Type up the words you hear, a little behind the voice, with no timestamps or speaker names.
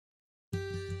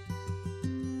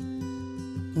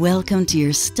Welcome to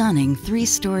your stunning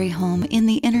 3-story home in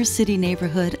the inner city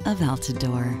neighborhood of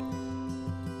Altadore.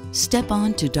 Step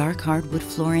on to dark hardwood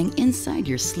flooring inside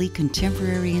your sleek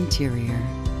contemporary interior.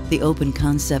 The open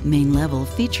concept main level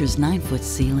features 9-foot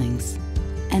ceilings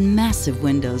and massive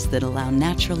windows that allow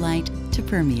natural light to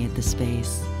permeate the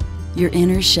space. Your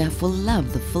inner chef will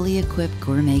love the fully equipped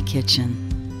gourmet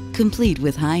kitchen, complete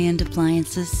with high-end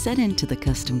appliances set into the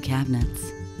custom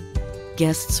cabinets.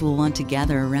 Guests will want to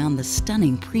gather around the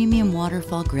stunning premium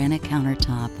waterfall granite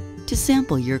countertop to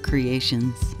sample your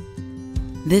creations.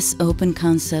 This open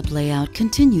concept layout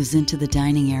continues into the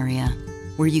dining area,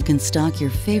 where you can stock your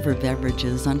favorite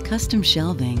beverages on custom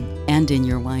shelving and in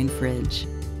your wine fridge.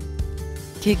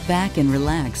 Kick back and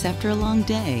relax after a long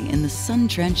day in the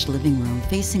sun-drenched living room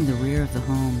facing the rear of the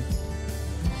home.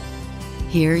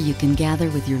 Here you can gather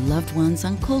with your loved ones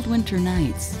on cold winter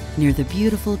nights near the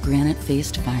beautiful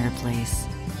granite-faced fireplace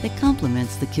that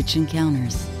complements the kitchen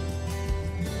counters.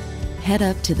 Head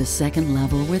up to the second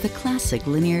level where the classic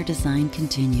linear design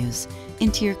continues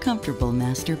into your comfortable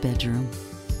master bedroom.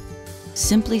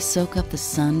 Simply soak up the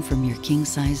sun from your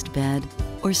king-sized bed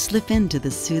or slip into the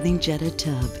soothing jetted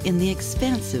tub in the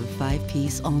expansive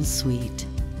 5-piece ensuite.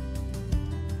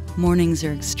 Mornings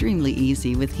are extremely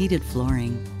easy with heated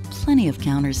flooring, plenty of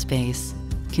counter space,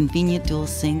 convenient dual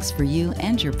sinks for you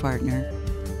and your partner,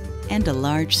 and a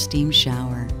large steam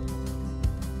shower.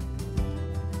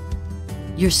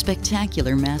 Your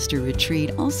spectacular master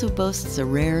retreat also boasts a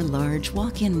rare, large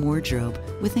walk-in wardrobe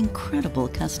with incredible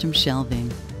custom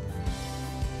shelving.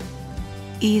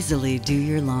 Easily do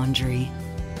your laundry,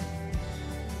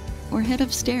 or head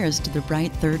upstairs to the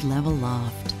bright 3rd-level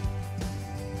loft.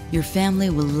 Your family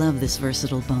will love this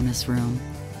versatile bonus room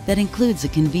that includes a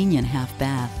convenient half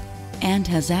bath and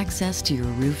has access to your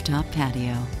rooftop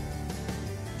patio.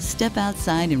 Step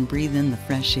outside and breathe in the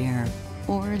fresh air,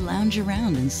 or lounge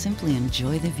around and simply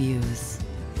enjoy the views.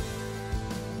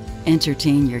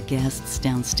 Entertain your guests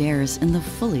downstairs in the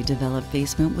fully developed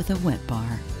basement with a wet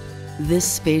bar. This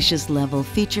spacious level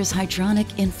features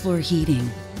hydronic in-floor heating,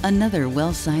 another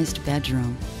well-sized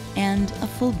bedroom, and a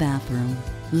full bathroom.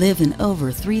 Live in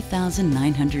over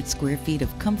 3,900 square feet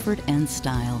of comfort and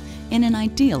style in an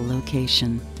ideal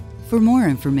location. For more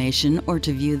information or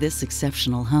to view this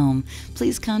exceptional home,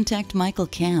 please contact Michael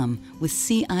Cam with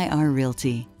CIR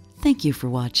Realty. Thank you for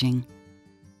watching.